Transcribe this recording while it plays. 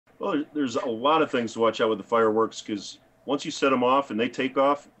Well, there's a lot of things to watch out with the fireworks because once you set them off and they take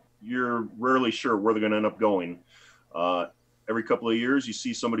off, you're rarely sure where they're going to end up going. Uh, every couple of years, you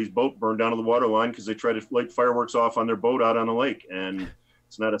see somebody's boat burned down to the water line because they try to light fireworks off on their boat out on the lake, and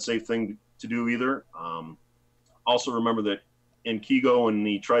it's not a safe thing to do either. Also, remember that in Keego and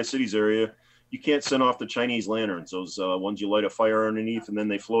the Tri Cities area, you can't send off the Chinese lanterns. Those ones you light a fire underneath and then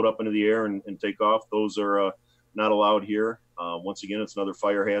they float up into the air and take off. Those are not allowed here. Once again, it's another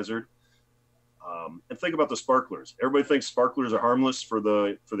fire hazard. And think about the sparklers. Everybody thinks sparklers are harmless for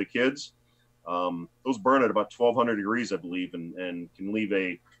the kids. Those burn at about 1,200 degrees, I believe, and can leave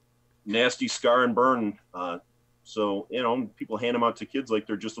a nasty scar and burn. So, people hand them out to kids like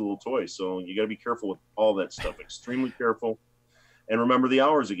they're just a little toy. So you got to be careful with all that stuff, extremely careful. And remember the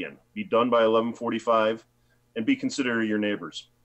hours again. Be done by 11:45 and be considerate of your neighbors.